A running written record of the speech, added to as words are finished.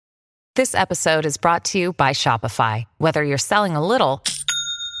This episode is brought to you by Shopify. Whether you're selling a little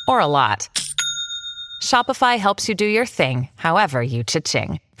or a lot, Shopify helps you do your thing, however you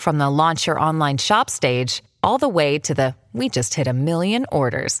cha-ching. From the launch your online shop stage, all the way to the we just hit 1 million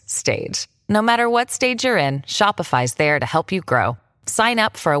orders stage. No matter what stage you're in, Shopify's there to help you grow. Sign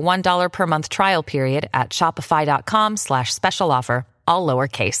up for a $1 per month trial period at shopify.com/special offer, all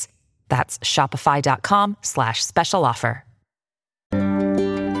lowercase. That's shopify.com/special offer.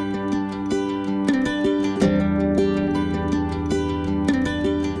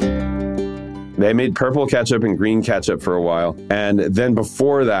 They made purple ketchup and green ketchup for a while. And then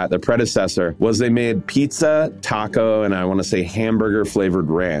before that, the predecessor was they made pizza, taco, and I want to say hamburger flavored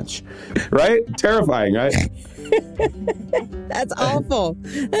ranch. Right? Terrifying, right? That's awful.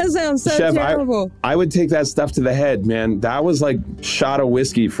 That sounds so Chef, terrible. I would take that stuff to the head, man. That was like a shot of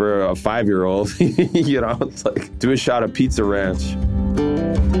whiskey for a 5-year-old. You know, it's like do a shot of pizza ranch.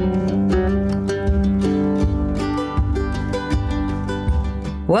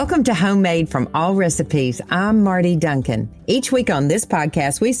 Welcome to Homemade from All Recipes. I'm Marty Duncan. Each week on this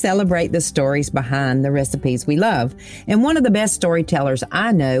podcast, we celebrate the stories behind the recipes we love. And one of the best storytellers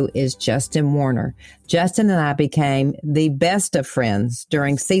I know is Justin Warner. Justin and I became the best of friends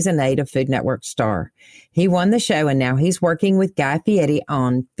during season 8 of Food Network Star. He won the show, and now he's working with Guy Fieri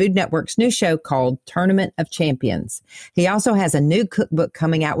on Food Network's new show called Tournament of Champions. He also has a new cookbook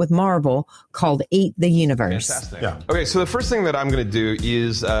coming out with Marvel called Eat the Universe. Fantastic. Yeah. Okay, so the first thing that I'm going to do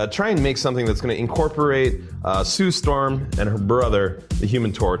is try and make something that's going to incorporate Sue Storm and her brother, the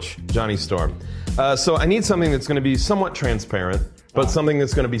Human Torch, Johnny Storm. So I need something that's going to be somewhat transparent, but something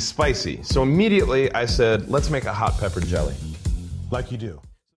that's going to be spicy. So immediately I said, let's make a hot pepper jelly. Like you do.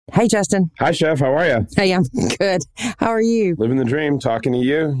 Hey, Justin. Hi, Chef. How are you? Hey, I'm good. How are you? Living the dream, talking to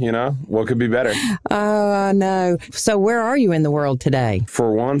you, you know, what could be better? Oh, I know. So where are you in the world today?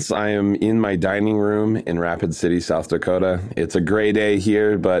 For once, I am in my dining room in Rapid City, South Dakota. It's a gray day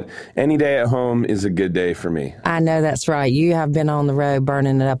here, but any day at home is a good day for me. I know that's right. You have been on the road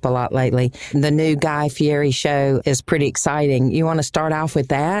burning it up a lot lately. The new Guy Fieri show is pretty exciting. You want to start off with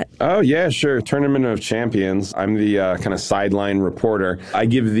that? Oh, yeah, sure. Tournament of Champions. I'm the kind of sideline reporter. I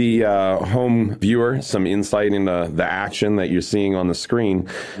give the home viewer some insight into the action that you're seeing on the screen.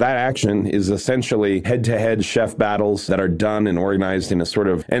 That action is essentially head-to-head chef battles that are done and organized in a sort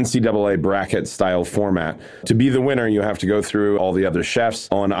of NCAA bracket style format. To be the winner, you have to go through all the other chefs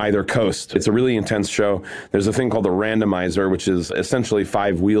on either coast. It's a really intense show. There's a thing called the randomizer, which is essentially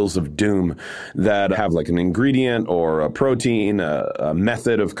 5 wheels of doom that have like an ingredient or a protein, a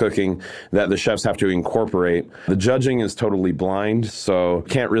method of cooking that the chefs have to incorporate. The judging is totally blind, so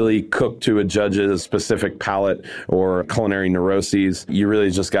can't really cook to a judge's specific palate or culinary neuroses. You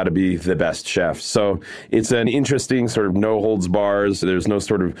really just got to be the best chef. So it's an interesting sort of no holds bars. There's no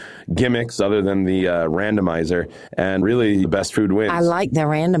sort of gimmicks other than the randomizer, and really the best food wins. I like the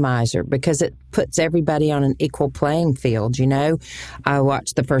randomizer because it puts everybody on an equal playing field, you know. I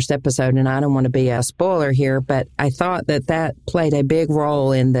watched the first episode, and I don't want to be a spoiler here, but I thought that played a big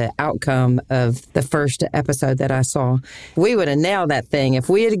role in the outcome of the first episode that I saw. We would have nailed that thing. If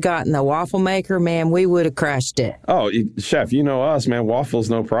we had gotten the waffle maker, man, we would have crushed it. Oh, Chef, you know us, man. Waffles,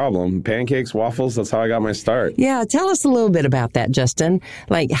 no problem. Pancakes, waffles, that's how I got my start. Yeah, tell us a little bit about that, Justin.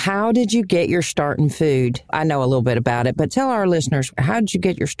 Like, how did you get your start in food? I know a little bit about it, but tell our listeners, how did you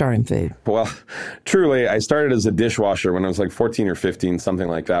get your start in food? Well, truly, I started as a dishwasher when I was like 14 or 15, something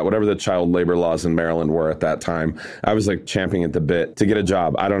like that. Whatever the child labor laws in Maryland were at that time, I was like champing at the bit to get a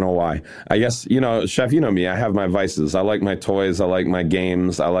job. I don't know why. I guess, you know, Chef, you know me. I have my vices. I like my toys. I like my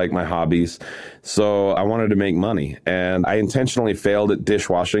games. I like my hobbies. So I wanted to make money, and I intentionally failed at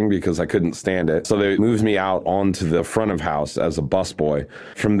dishwashing because I couldn't stand it. So they moved me out onto the front of house as a busboy.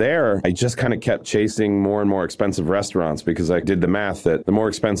 From there, I just kind of kept chasing more and more expensive restaurants because I did the math that the more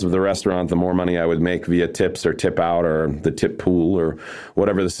expensive the restaurant, the more money I would make via tips or tip out or the tip pool or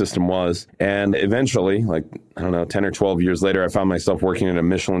whatever the system was. And eventually, like, I don't know, 10 or 12 years later, I found myself working in a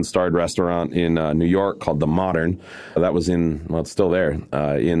Michelin-starred restaurant in New York called The Modern. That was in, well, it's still there,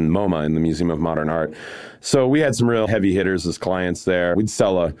 in MoMA, in the Museum of Modern Art. So we had some real heavy hitters as clients there. We'd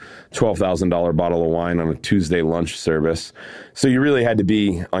sell a $12,000 bottle of wine on a Tuesday lunch service. So you really had to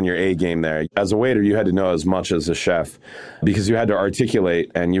be on your A game there. As a waiter, you had to know as much as a chef because you had to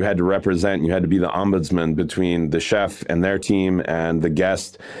articulate and you had to represent. You had to be the ombudsman between the chef and their team and the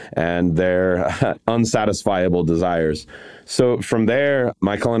guest and their unsatisfiable desires. So from there,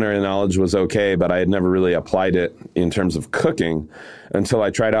 my culinary knowledge was okay, but I had never really applied it in terms of cooking until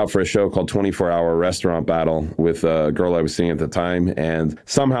I tried out for a show called 24-Hour Restaurant Battle with a girl I was seeing at the time. And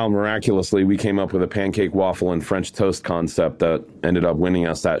somehow, miraculously, we came up with a pancake, waffle, and French toast concept that ended up winning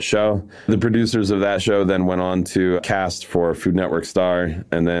us that show. The producers of that show then went on to cast for Food Network Star,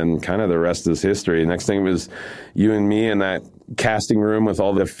 and then kind of the rest is history. Next thing was you and me in that casting room with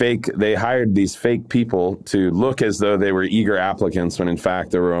all they hired these fake people to look as though they were eager applicants when in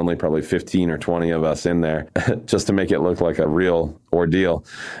fact there were only probably 15 or 20 of us in there just to make it look like a real ordeal.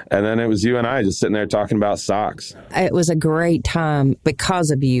 And then it was you and I just sitting there talking about socks. It was a great time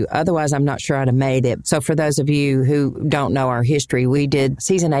because of you. Otherwise, I'm not sure I'd have made it. So for those of you who don't know our history, we did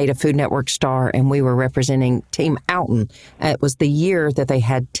season 8 of Food Network Star, and we were representing Team Alton. It was the year that they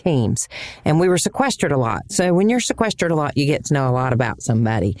had teams, and we were sequestered a lot. So when you're sequestered a lot, you get to know a lot about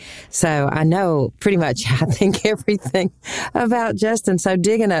somebody. So I know pretty much, I think, everything about Justin. So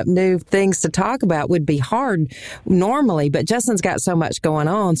digging up new things to talk about would be hard normally, but Justin's got so much going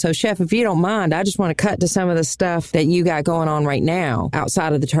on. So, Chef, if you don't mind, I just want to cut to some of the stuff that you got going on right now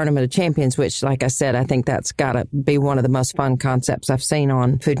outside of the Tournament of Champions, which, like I said, I think that's got to be one of the most fun concepts I've seen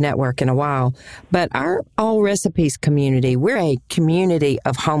on Food Network in a while. But our All Recipes community, we're a community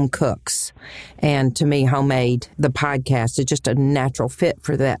of home cooks. And to me, Homemade, the podcast, is just a natural fit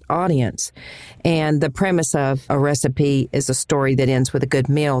for that audience. And the premise of a recipe is a story that ends with a good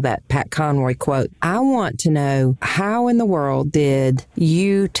meal, that Pat Conroy quote. I want to know, how in the world did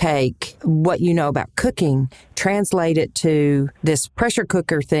you take what you know about cooking, translate it to this pressure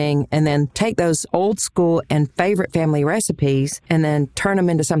cooker thing, and then take those old school and favorite family recipes and then turn them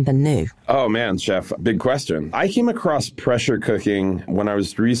into something new? Oh man, Chef, big question. I came across pressure cooking when I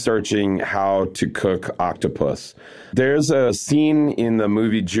was researching how to cook octopus. There's a scene in the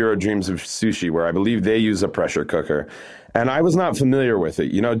movie Jiro Dreams of Sushi where I believe they use a pressure cooker. And I was not familiar with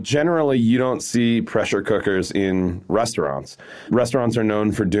it. You know, generally, you don't see pressure cookers in restaurants. Restaurants are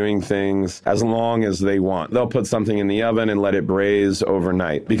known for doing things as long as they want. They'll put something in the oven and let it braise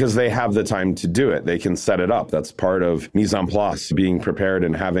overnight because they have the time to do it. They can set it up. That's part of mise en place, being prepared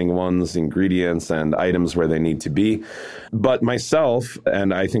and having one's ingredients and items where they need to be. But myself,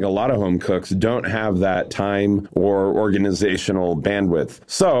 and I think a lot of home cooks, don't have that time or organizational bandwidth.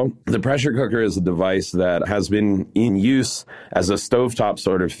 So the pressure cooker is a device that has been in use as a stovetop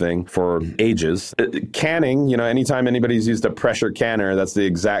sort of thing for ages. Canning, you know, anytime anybody's used a pressure canner, that's the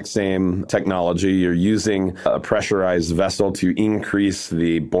exact same technology. You're using a pressurized vessel to increase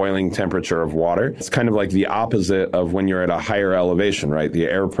the boiling temperature of water. It's kind of like the opposite of when you're at a higher elevation, right? The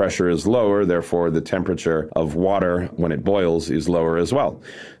air pressure is lower, therefore the temperature of water when it boils is lower as well.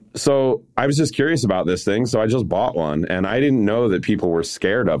 So I was just curious about this thing, so I just bought one, and I didn't know that people were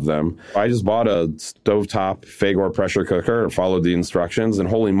scared of them. I just bought a stovetop Fagor pressure cooker, followed the instructions, and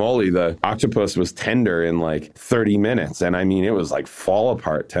holy moly, the octopus was tender in like 30 minutes. And I mean, it was like fall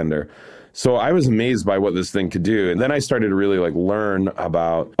apart tender. So I was amazed by what this thing could do. And then I started to really learn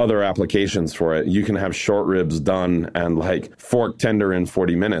about other applications for it. You can have short ribs done and fork tender in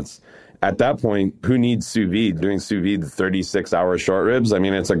 40 minutes. At that point, who needs sous vide? Doing sous vide 36-hour short ribs? I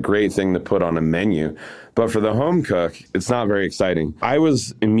mean, it's a great thing to put on a menu. But for the home cook, it's not very exciting. I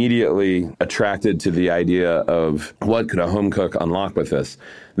was immediately attracted to the idea of what could a home cook unlock with this.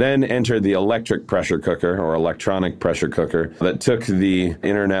 Then entered the electric pressure cooker or electronic pressure cooker that took the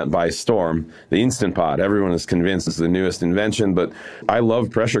internet by storm. The Instant Pot, everyone is convinced it's the newest invention, but I love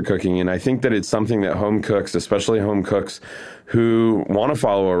pressure cooking, and I think that it's something that home cooks, especially home cooks who want to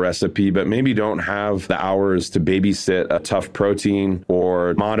follow a recipe but maybe don't have the hours to babysit a tough protein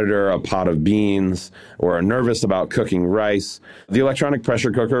or monitor a pot of beans or are nervous about cooking rice, the electronic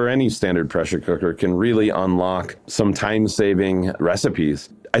pressure cooker or any standard pressure cooker can really unlock some time-saving recipes.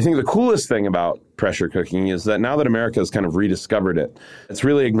 I think the coolest thing about pressure cooking is that now that America has kind of rediscovered it, it's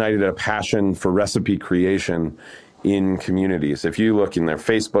really ignited a passion for recipe creation in communities. If you look in their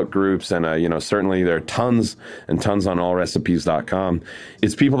Facebook groups, and certainly there are tons and tons on allrecipes.com,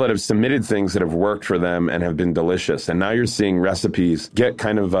 it's people that have submitted things that have worked for them and have been delicious. And now you're seeing recipes get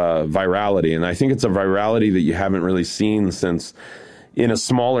kind of virality. And I think it's a virality that you haven't really seen since, in a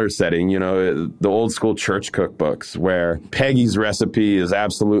smaller setting, the old school church cookbooks where Peggy's recipe is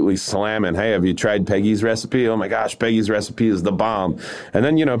absolutely slamming. Hey, have you tried Peggy's recipe? Oh my gosh, Peggy's recipe is the bomb. And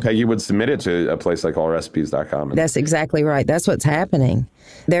then, Peggy would submit it to a place like allrecipes.com. That's exactly right. That's what's happening.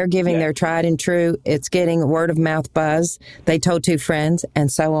 They're giving their tried and true. It's getting word of mouth buzz. They told two friends,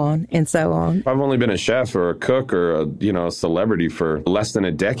 and so on and so on. I've only been a chef or a cook or a celebrity for less than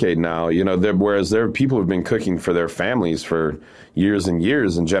a decade now. Whereas there are people who've been cooking for their families for years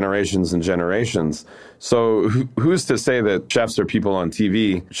years and years and generations. So who's to say that chefs or people on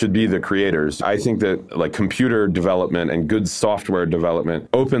TV should be the creators? I think that like computer development and good software development,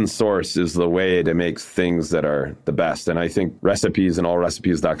 open source is the way to make things that are the best. And I think recipes and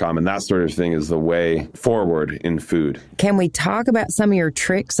allrecipes.com and that sort of thing is the way forward in food. Can we talk about some of your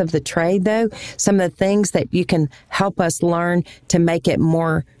tricks of the trade, though? Some of the things that you can help us learn to make it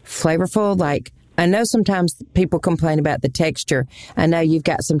more flavorful? Like, I know sometimes people complain about the texture. I know you've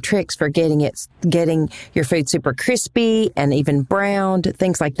got some tricks for getting your food super crispy and even browned,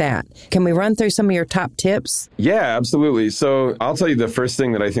 things like that. Can we run through some of your top tips? Yeah, absolutely. So I'll tell you the first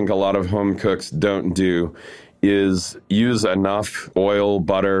thing that I think a lot of home cooks don't do is use enough oil,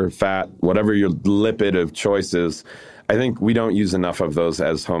 butter, fat, whatever your lipid of choice is. I think we don't use enough of those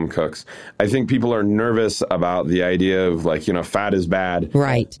as home cooks. I think people are nervous about the idea of fat is bad.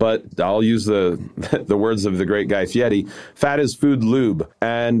 Right. But I'll use the words of the great Guy Fieri, fat is food lube.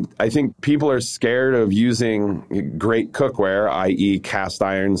 And I think people are scared of using great cookware, i.e. cast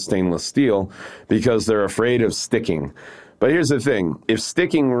iron, stainless steel, because they're afraid of sticking. But here's the thing. If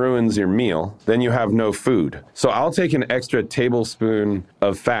sticking ruins your meal, then you have no food. So I'll take an extra tablespoon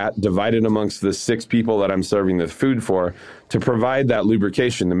of fat divided amongst the 6 people that I'm serving the food for to provide that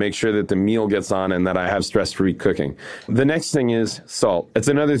lubrication to make sure that the meal gets on and that I have stress-free cooking. The next thing is salt. It's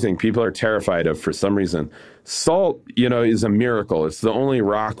another thing people are terrified of for some reason. Salt, is a miracle. It's the only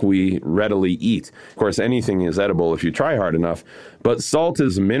rock we readily eat. Of course, anything is edible if you try hard enough. But salt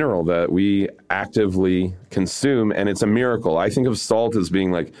is a mineral that we actively consume, and it's a miracle. I think of salt as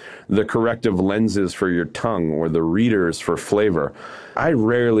being like the corrective lenses for your tongue or the readers for flavor. I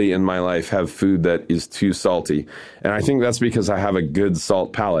rarely in my life have food that is too salty, and I think that's because I have a good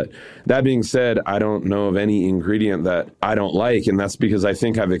salt palate. That being said, I don't know of any ingredient that I don't like, and that's because I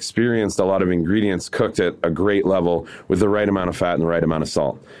think I've experienced a lot of ingredients cooked at a great level with the right amount of fat and the right amount of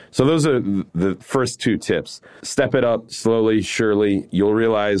salt. So those are the first 2 tips. Step it up slowly, surely. You'll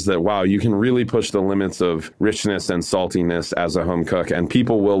realize that, wow, you can really push the limits of richness and saltiness as a home cook, and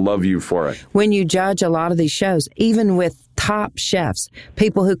people will love you for it. When you judge a lot of these shows, even with top chefs,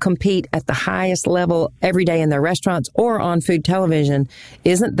 people who compete at the highest level every day in their restaurants or on food television,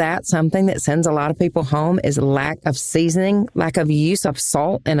 isn't that something that sends a lot of people home is lack of seasoning, lack of use of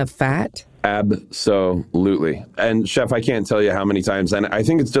salt and of fat? Absolutely. And Chef, I can't tell you how many times, and I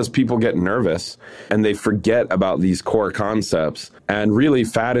think it's just people get nervous and they forget about these core concepts. And really,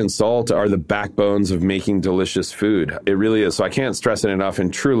 fat and salt are the backbones of making delicious food. It really is. So I can't stress it enough.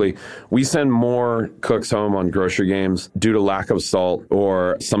 And truly, we send more cooks home on grocery games due to lack of salt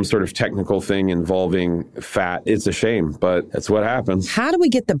or some sort of technical thing involving fat. It's a shame, but that's what happens. How do we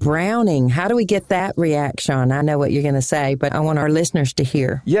get the browning? How do we get that reaction? I know what you're going to say, but I want our listeners to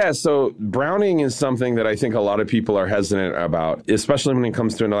hear. Yeah, so browning is something that I think a lot of people are hesitant about, especially when it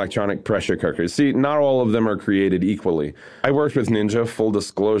comes to an electronic pressure cooker. See, not all of them are created equally. I worked with Ninja, full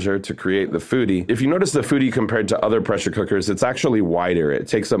disclosure, to create the Foodie. If you notice the Foodie compared to other pressure cookers, it's actually wider. It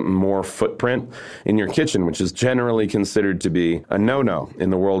takes up more footprint in your kitchen, which is generally considered to be a no-no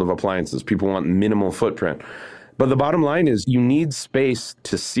in the world of appliances. People want minimal footprint. But the bottom line is you need space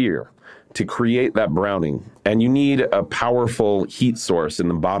to sear, to create that browning, and you need a powerful heat source in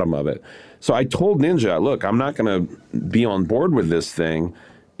the bottom of it. So I told Ninja, look, I'm not going to be on board with this thing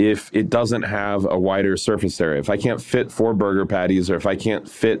if it doesn't have a wider surface area. If I can't fit 4 burger patties or if I can't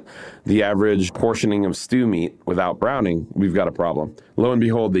fit the average portioning of stew meat without browning, we've got a problem. Lo and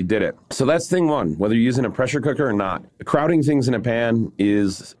behold, they did it. So that's thing 1, whether you're using a pressure cooker or not. Crowding things in a pan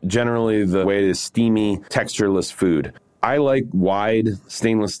is generally the way to steamy, textureless food. I like wide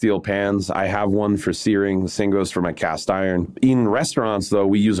stainless steel pans. I have one for searing. The same goes for my cast iron. In restaurants, though,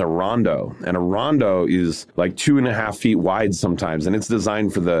 we use a rondo. And a rondo is like 2.5 feet wide sometimes. And it's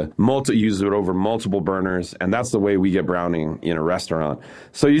designed for use it over multiple burners. And that's the way we get browning in a restaurant.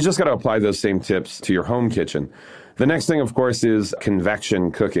 So you just got to apply those same tips to your home kitchen. The next thing, of course, is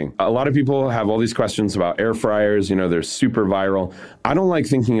convection cooking. A lot of people have all these questions about air fryers. They're super viral. I don't like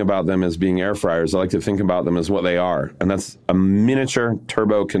thinking about them as being air fryers. I like to think about them as what they are, and that's a miniature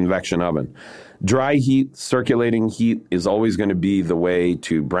turbo convection oven. Dry heat, circulating heat is always going to be the way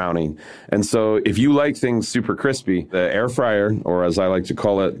to browning. And so if you like things super crispy, the air fryer, or as I like to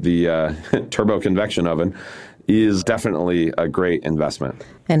call it, the turbo convection oven, is definitely a great investment.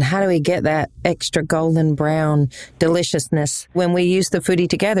 And how do we get that extra golden brown deliciousness? When we use the Foodie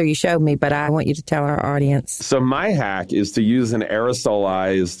together, you showed me, but I want you to tell our audience. So my hack is to use an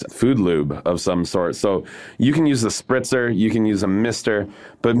aerosolized food lube of some sort. So you can use a spritzer, you can use a mister,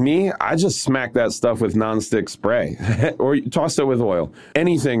 but me, I just smack that stuff with nonstick spray or toss it with oil.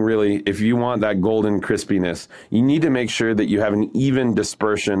 Anything really, if you want that golden crispiness, you need to make sure that you have an even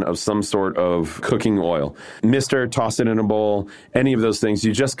dispersion of some sort of cooking oil. Mister, toss it in a bowl, any of those things.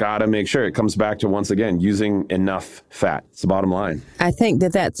 You just got to make sure it comes back to, once again, using enough fat. It's the bottom line. I think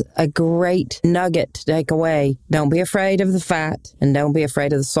that that's a great nugget to take away. Don't be afraid of the fat and don't be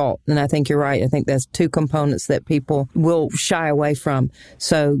afraid of the salt. And I think you're right. I think that's two components that people will shy away from.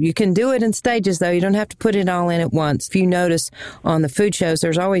 So you can do it in stages, though. You don't have to put it all in at once. If you notice on the food shows,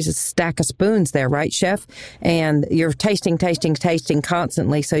 there's always a stack of spoons there, right, Chef? And you're tasting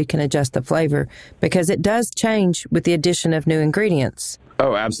constantly so you can adjust the flavor, because it does change with the addition of new ingredients.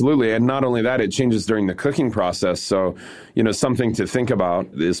 Oh, absolutely. And not only that, it changes during the cooking process. So, something to think about,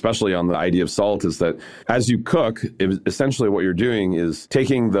 especially on the idea of salt, is that as you cook, essentially what you're doing is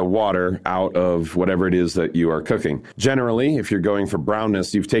taking the water out of whatever it is that you are cooking. Generally, if you're going for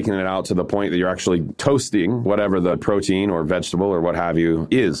brownness, you've taken it out to the point that you're actually toasting whatever the protein or vegetable or what have you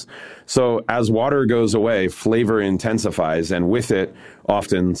is. So as water goes away, flavor intensifies, and with it,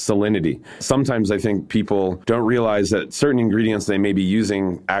 often salinity. Sometimes I think people don't realize that certain ingredients they may be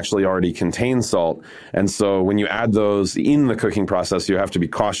using actually already contain salt. And so when you add those in the cooking process, you have to be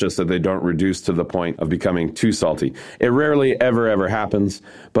cautious that they don't reduce to the point of becoming too salty. It rarely ever happens.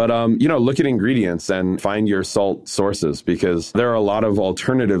 But, look at ingredients and find your salt sources, because there are a lot of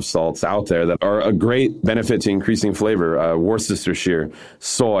alternative salts out there that are a great benefit to increasing flavor. Worcestershire,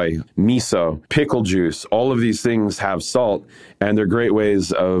 soy, miso, pickle juice, all of these things have salt, and they're great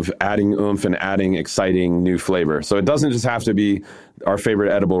ways of adding oomph and adding exciting new flavor. So it doesn't just have to be our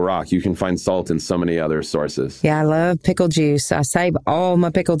favorite edible rock. You can find salt in so many other sources. Yeah, I love pickle juice. I save all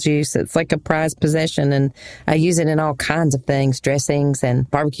my pickle juice. It's like a prized possession, and I use it in all kinds of things, dressings and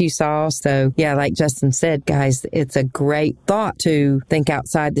barbecue sauce. So yeah, like Justin said, guys, it's a great thought to think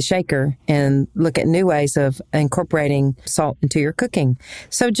outside the shaker and look at new ways of incorporating salt into your cooking.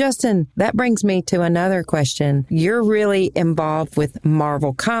 So Justin, that brings me to another question. You're really involved with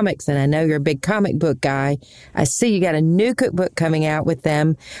Marvel Comics, and I know you're a big comic book guy. I see you got a new cookbook coming out with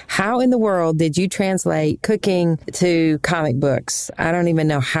them. How in the world did you translate cooking to comic books? I don't even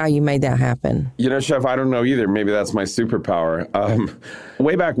know how you made that happen. Chef, I don't know either. Maybe that's my superpower.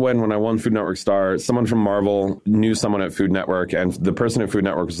 Way back when I won Food Network Star, someone from Marvel knew someone at Food Network, and the person at Food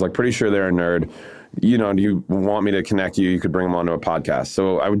Network was like, pretty sure they're a nerd. Do you want me to connect you? You could bring them onto a podcast.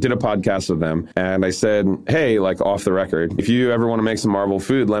 So I did a podcast with them, and I said, hey, off the record, if you ever want to make some Marvel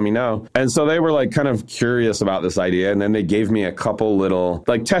food, let me know. And so they were kind of curious about this idea. And then they gave me a couple little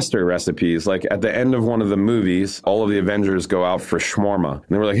tester recipes. At the end of one of the movies, all of the Avengers go out for shawarma. And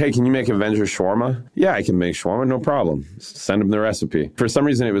they were like, hey, can you make Avengers shawarma? Yeah, I can make shawarma. No problem. Send them the recipe. For some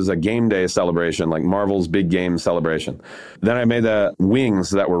reason, it was a game day celebration, Marvel's big game celebration. Then I made the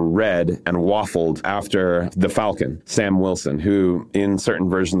wings that were red and waffled after the Falcon, Sam Wilson, who in certain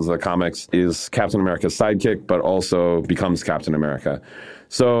versions of the comics is Captain America's sidekick, but also becomes Captain America.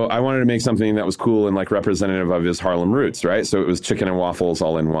 So I wanted to make something that was cool and representative of his Harlem roots, right? So it was chicken and waffles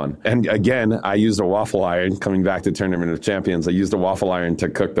all in one. And again, I used a waffle iron, coming back to Tournament of Champions, I used a waffle iron to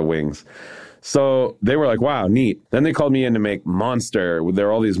cook the wings. So they were like, wow, neat. Then they called me in to make Monster. There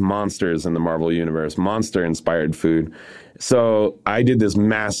are all these monsters in the Marvel Universe, monster-inspired food. So I did this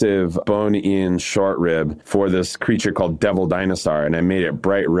massive bone-in short rib for this creature called Devil Dinosaur, and I made it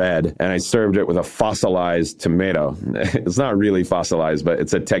bright red, and I served it with a fossilized tomato. It's not really fossilized, but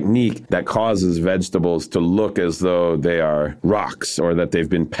it's a technique that causes vegetables to look as though they are rocks or that they've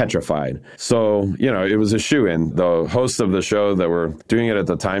been petrified. So, it was a shoo-in. The hosts of the show that were doing it at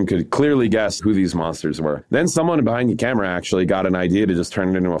the time could clearly guess who these monsters were. Then someone behind the camera actually got an idea to just turn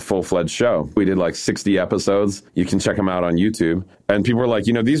it into a full-fledged show. We did 60 episodes. You can check them out on YouTube. And people were like,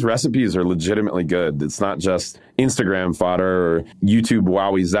 these recipes are legitimately good. It's not just Instagram fodder or YouTube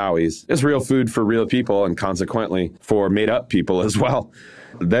wowie zowies. It's real food for real people, and consequently for made up people as well.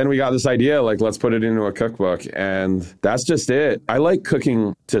 Then we got this idea, let's put it into a cookbook, and that's just it. I like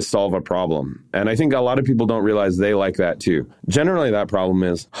cooking to solve a problem, and I think a lot of people don't realize they like that too. Generally, that problem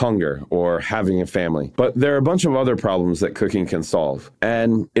is hunger or having a family, but there are a bunch of other problems that cooking can solve,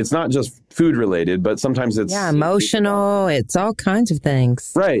 and it's not just food related, but sometimes it's emotional. It's all kinds of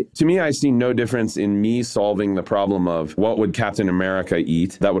things. Right. To me, I see no difference in me solving the problem of what would Captain America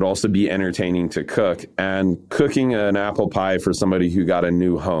eat that would also be entertaining to cook, and cooking an apple pie for somebody who got a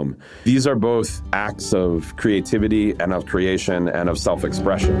new home. These are both acts of creativity and of creation and of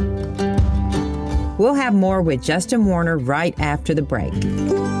self-expression. We'll have more with Justin Werner right after the break.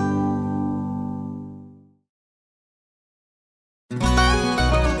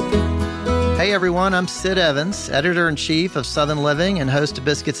 Hey everyone, I'm Sid Evans, editor-in-chief of Southern Living and host of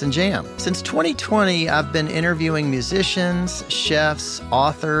Biscuits and Jam. Since 2020, I've been interviewing musicians, chefs,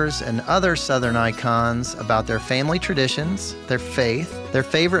 authors, and other Southern icons about their family traditions, their faith, their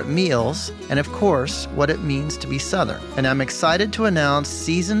favorite meals, and of course, what it means to be Southern. And I'm excited to announce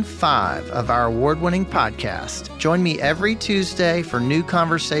Season 5 of our award-winning podcast. Join me every Tuesday for new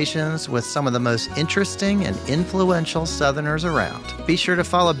conversations with some of the most interesting and influential Southerners around. Be sure to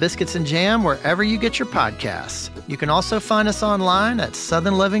follow Biscuits and Jam wherever you get your podcasts. You can also find us online at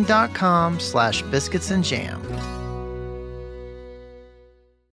southernliving.com/biscuitsandjam.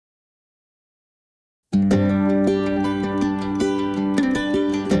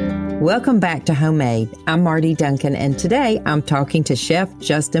 Welcome back to Homemade. I'm Marty Duncan, and today I'm talking to Chef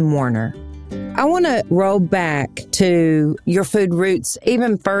Justin Werner. I want to roll back to your food roots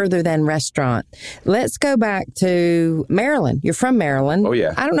even further than restaurant. Let's go back to Maryland. You're from Maryland. Oh,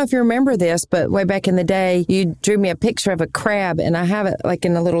 yeah. I don't know if you remember this, but way back in the day, you drew me a picture of a crab, and I have it like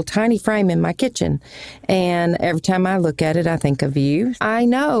in a little tiny frame in my kitchen. And every time I look at it, I think of you. I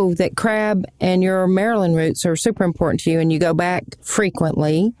know that crab and your Maryland roots are super important to you, and you go back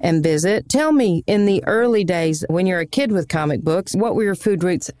frequently and visit. Tell me, in the early days, when you're a kid with comic books, what were your food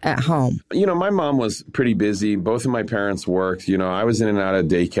roots at home? You know, my mom was pretty busy. Both of my parents worked. You know, I was in and out of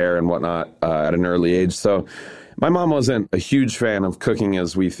daycare and whatnot at an early age. So my mom wasn't a huge fan of cooking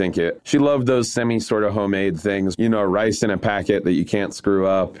as we think it. She loved those sort of homemade things, you know, rice in a packet that you can't screw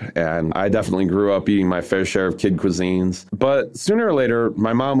up. And I definitely grew up eating my fair share of kid cuisines. But sooner or later,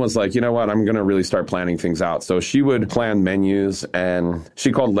 my mom was like, you know what, I'm going to really start planning things out. So she would plan menus, and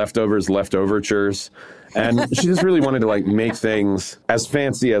she called leftovers leftovertures. And she just really wanted to make things as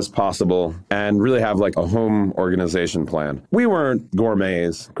fancy as possible and really have a home organization plan. We weren't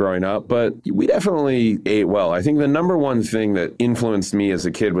gourmets growing up, but we definitely ate well. I think the number one thing that influenced me as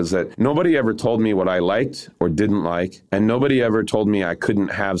a kid was that nobody ever told me what I liked or didn't like, and nobody ever told me I couldn't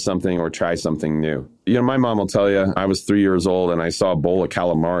have something or try something new. You know, my mom will tell you, I was 3 years old and I saw a bowl of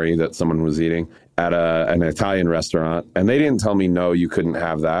calamari that someone was eating at an Italian restaurant, and they didn't tell me, no, you couldn't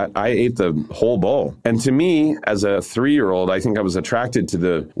have that. I ate the whole bowl. And to me, as a 3-year-old, I think I was attracted to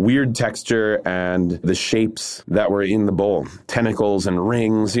the weird texture and the shapes that were in the bowl. Tentacles and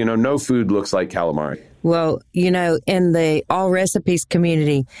rings, you know, no food looks like calamari. Well, you know, in the All Recipes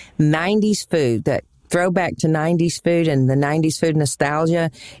community, 90s food, that throwback to 90s food and the 90s food nostalgia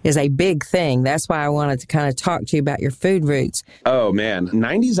is a big thing. That's why I wanted to kind of talk to you about your food roots. Oh, man.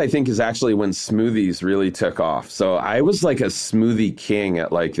 90s, I think, is actually when smoothies really took off. So I was like a smoothie king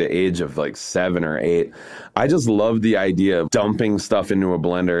at the age of 7 or 8. I just loved the idea of dumping stuff into a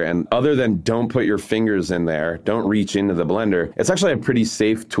blender. And other than don't put your fingers in there, don't reach into the blender, it's actually a pretty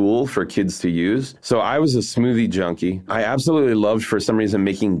safe tool for kids to use. So I was a smoothie junkie. I absolutely loved, for some reason,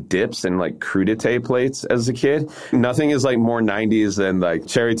 making dips and crudité plates as a kid. Nothing is more 90s than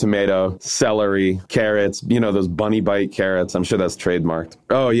cherry tomato, celery, carrots, you know, those bunny bite carrots. I'm sure that's trademarked.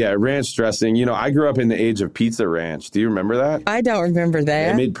 Oh, yeah, ranch dressing. You know, I grew up in the age of Pizza Ranch. Do you remember that? I don't remember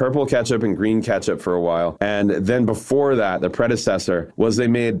that. They made purple ketchup and green ketchup for a while. And then before that, the predecessor was they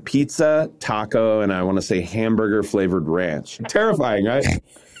made pizza, taco, and I want to say hamburger flavored ranch. Terrifying, right?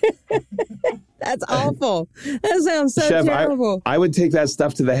 That's awful. That sounds so Chef, terrible. I would take that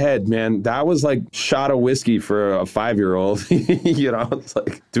stuff to the head, man. That was like shot of whiskey for a 5-year-old. You know, it's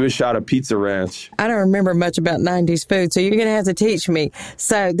do a shot of Pizza Ranch. I don't remember much about 90s food, so you're going to have to teach me.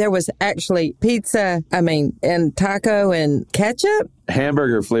 So there was actually pizza, and taco and ketchup?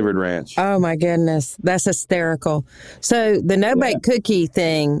 Hamburger flavored ranch. Oh, my goodness. That's hysterical. So the no-bake cookie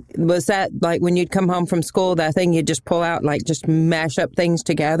thing, was that when you'd come home from school, that thing you'd just pull out, just mash up things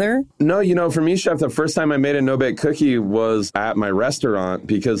together? No, you know, for me, Chef, the first time I made a no-bake cookie was at my restaurant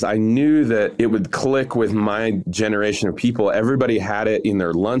because I knew that it would click with my generation of people. Everybody had it in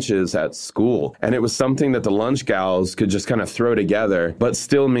their lunches at school. And it was something that the lunch gals could just kind of throw together, but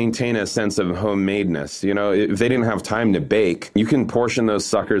still maintain a sense of homemadeness. You know, if they didn't have time to bake, you can portion those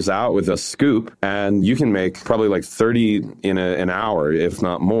suckers out with a scoop, and you can make probably 30 in an hour, if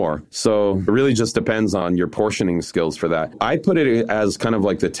not more. So it really just depends on your portioning skills for that. I put it as kind of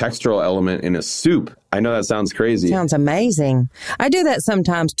the textural element in a soup. I know that sounds crazy. Sounds amazing. I do that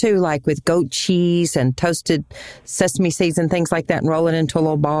sometimes too, like with goat cheese and toasted sesame seeds and things like that, and roll it into a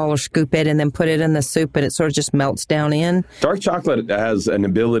little ball or scoop it and then put it in the soup, and it sort of just melts down in. Dark chocolate has an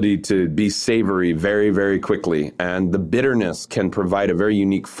ability to be savory very, very quickly, and the bitterness can provide a very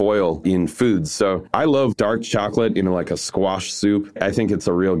unique foil in foods. So I love dark chocolate in like a squash soup. I think it's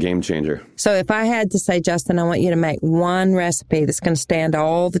a real game changer. So if I had to say, Justin, I want you to make one recipe that's going to stand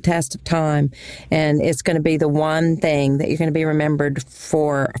all the test of time, and it's going to be the one thing that you're going to be remembered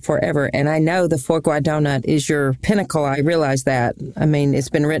for forever. And I know the foie gras donut is your pinnacle. I realize that. I mean, it's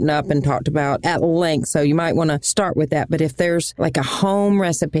been written up and talked about at length, so you might want to start with that. But if there's like a home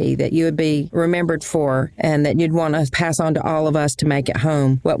recipe that you would be remembered for and that you'd want to pass on to all of us to make at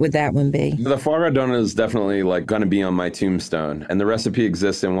home, what would that one be? The foie gras donut is definitely like going to be on my tombstone. And the recipe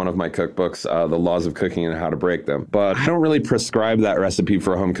exists in one of my cookbooks, The Laws of Cooking and How to Break Them. But I don't really prescribe that recipe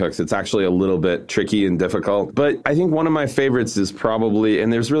for home cooks. It's actually a little bit tricky and difficult. But I think one of my favorites is probably,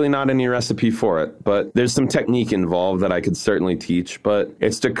 and there's really not any recipe for it, but there's some technique involved that I could certainly teach. But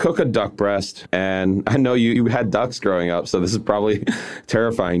it's to cook a duck breast. And I know you had ducks growing up, so this is probably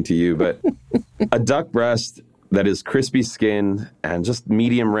terrifying to you, but a duck breast that is crispy skin and just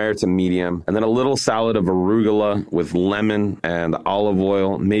medium rare to medium. And then a little salad of arugula with lemon and olive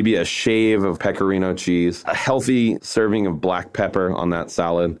oil, maybe a shave of pecorino cheese, a healthy serving of black pepper on that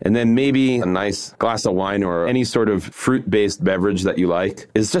salad, and then maybe a nice glass of wine or any sort of fruit-based beverage that you like.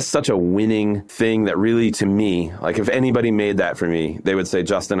 It's just such a winning thing that really, to me, like if anybody made that for me, they would say,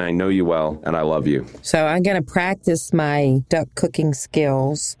 Justin, I know you well and I love you. So I'm going to practice my duck cooking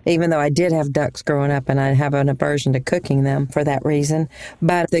skills, even though I did have ducks growing up and I have an aversion to cooking them for that reason.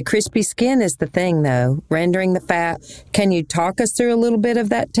 But the crispy skin is the thing, though, rendering the fat. Can you talk us through a little bit of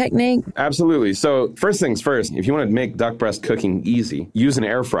that technique? Absolutely. So first things first, if you want to make duck breast cooking easy, use an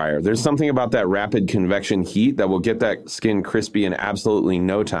air fryer. There's something about that rapid convection heat that will get that skin crispy in absolutely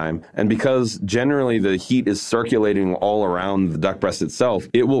no time. And because generally the heat is circulating all around the duck breast itself,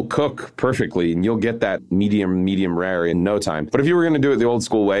 it will cook perfectly and you'll get that medium rare in no time. But if you were going to do it the old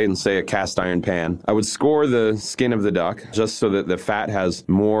school way and say a cast iron pan, I would score the skin of the duck just so that the fat has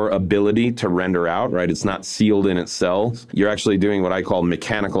more ability to render out, right? It's not sealed in its cells. You're actually doing what I call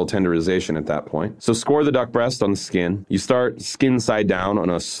mechanical tenderization at that point. So score the duck breast on the skin. You start skin side down on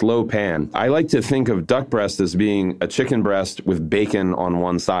a slow pan. I like to think of duck breast as being a chicken breast with bacon on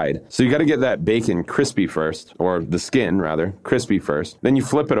one side. So you got to get that bacon crispy first, or the skin rather, crispy first. Then you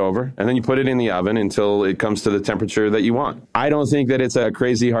flip it over and then you put it in the oven until it comes to the temperature that you want. I don't think that it's a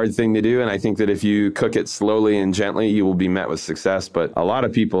crazy hard thing to do, and I think that if you cook it slowly and gently, you will be met with success. But a lot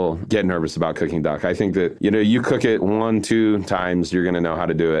of people get nervous about cooking duck. I think that, you cook it 1-2 times, you're going to know how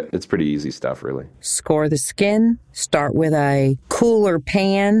to do it. It's pretty easy stuff, really. Score the skin. Start with a cooler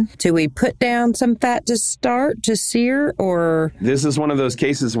pan. Do we put down some fat to start to sear, or? This is one of those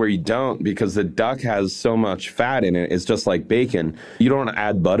cases where you don't, because the duck has so much fat in it. It's just like bacon. You don't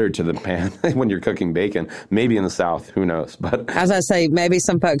add butter to the pan when you're cooking bacon. Maybe in the South, who knows? But as I say, maybe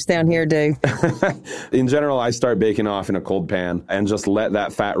some folks down here do. In general, I start bacon off in a cold pan and just let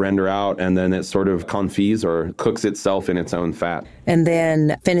that fat render out, and then it sort of confits or cooks itself in its own fat. And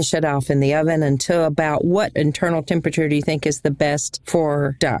then finish it off in the oven until about what internal temperature do you think is the best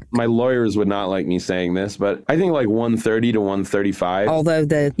for duck? My lawyers would not like me saying this, but I think like 130 to 135. Although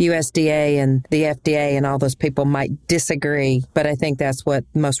the USDA and the FDA and all those people might disagree, but I think that's what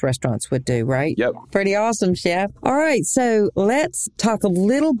most restaurants would do, right? Yep. Pretty awesome, Chef. All right, so let's talk a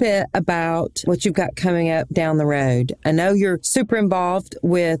little bit about what you've got coming up down the road. I know you're super involved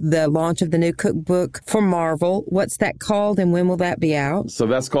with the launch of the new cookbook for Marvel. What's that called, and when will that be out? So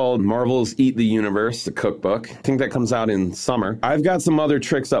that's called Marvel's Eat the Universe, the cookbook. I think that comes out in summer. I've got some other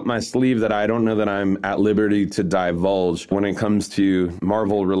tricks up my sleeve that I don't know that I'm at liberty to divulge when it comes to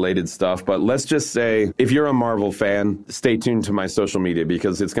Marvel-related stuff. But let's just say, if you're a Marvel fan, stay tuned to my social media,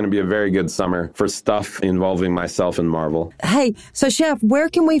 because it's going to be a very good summer for stuff involving myself and Marvel. Hey, so Chef, where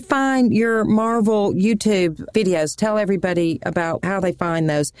can we find your Marvel YouTube videos? Tell everybody about how they find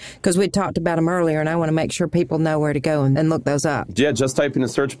those, because we talked about them earlier, and I want to make sure people know where to go and look those up. Yeah, just type in the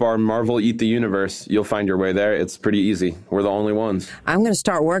search bar, Marvel Eat the Universe. You'll find your way there. It's pretty easy. We're the only ones. I'm going to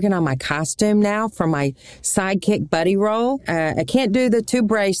start working on my costume now for my sidekick buddy role. I can't do the 2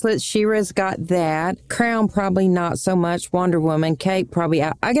 bracelets. She-Ra's got that. Crown, probably not so much. Wonder Woman. Cape, probably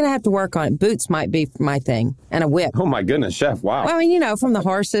out. I'm going to have to work on it. Boots might be my thing. And a whip. Oh, my goodness, Chef. Wow. Well, I mean, from the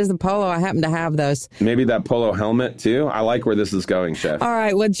horses, the polo, I happen to have those. Maybe maybe that polo helmet too. I like where this is going, Chef. All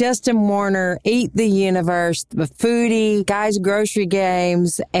right. Well, Justin Warner, Eat the Universe, the foodie, Guys Grocery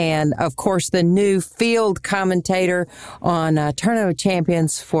Games, and of course the new field commentator on Tournament of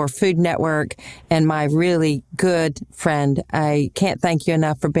Champions for Food Network, and my really good friend. I can't thank you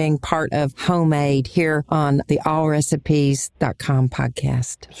enough for being part of Homemade here on the allrecipes.com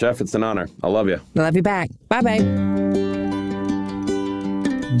podcast. Chef, it's an honor. I love you. I love you back. Bye, babe.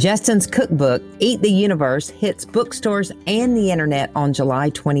 Justin's cookbook, Eat the Universe, hits bookstores and the internet on July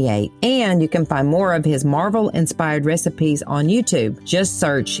 28. And you can find more of his Marvel-inspired recipes on YouTube. Just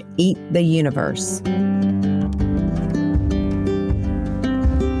search Eat the Universe.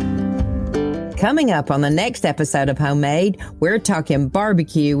 Coming up on the next episode of Homemade, we're talking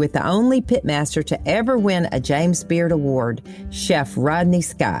barbecue with the only pitmaster to ever win a James Beard Award, Chef Rodney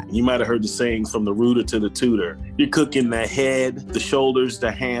Scott. You might have heard the saying, from the rooter to the tutor. You're cooking the head, the shoulders,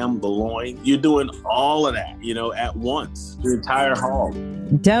 the ham, the loin. You're doing all of that, at once, the entire hog.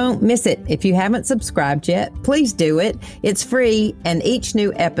 Don't miss it. If you haven't subscribed yet, please do it. It's free, and each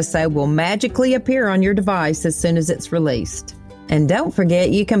new episode will magically appear on your device as soon as it's released. And don't forget,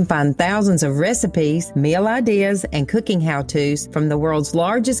 you can find thousands of recipes, meal ideas, and cooking how-tos from the world's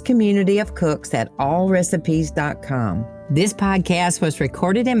largest community of cooks at allrecipes.com. This podcast was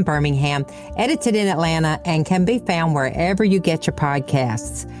recorded in Birmingham, edited in Atlanta, and can be found wherever you get your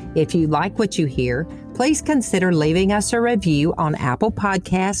podcasts. If you like what you hear, please consider leaving us a review on Apple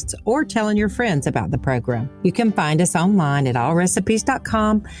Podcasts or telling your friends about the program. You can find us online at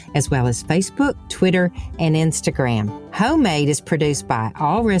allrecipes.com, as well as Facebook, Twitter, and Instagram. Homemade is produced by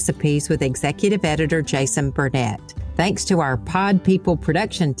All Recipes with executive editor Jason Burnett. Thanks to our Pod People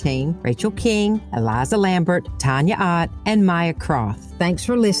production team, Rachel King, Eliza Lambert, Tanya Ott, and Maya Croft. Thanks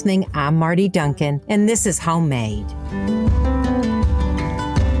for listening. I'm Marty Duncan, and this is Homemade.